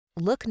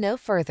Look no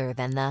further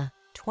than the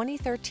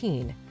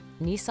 2013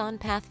 Nissan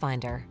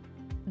Pathfinder.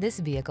 This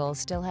vehicle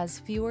still has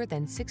fewer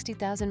than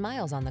 60,000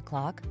 miles on the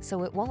clock,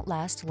 so it won't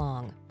last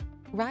long.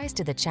 Rise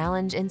to the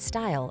challenge in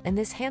style in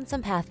this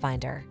handsome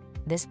Pathfinder.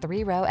 This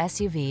three-row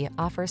SUV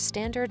offers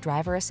standard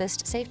driver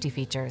assist safety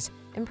features,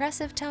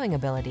 impressive towing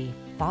ability,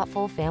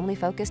 thoughtful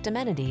family-focused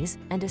amenities,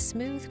 and a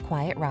smooth,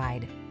 quiet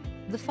ride.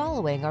 The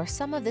following are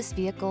some of this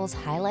vehicle's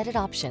highlighted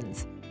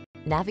options: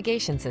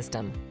 navigation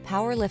system,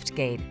 power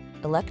liftgate,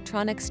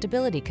 electronic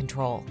stability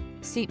control,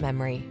 seat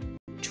memory,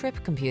 trip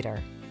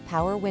computer,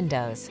 power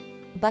windows,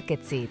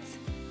 bucket seats,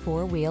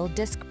 four-wheel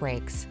disc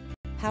brakes,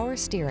 power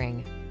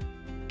steering.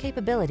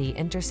 Capability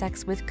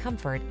intersects with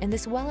comfort in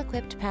this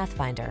well-equipped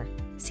Pathfinder.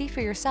 See for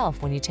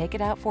yourself when you take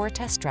it out for a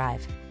test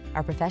drive.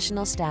 Our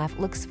professional staff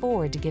looks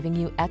forward to giving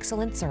you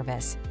excellent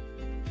service.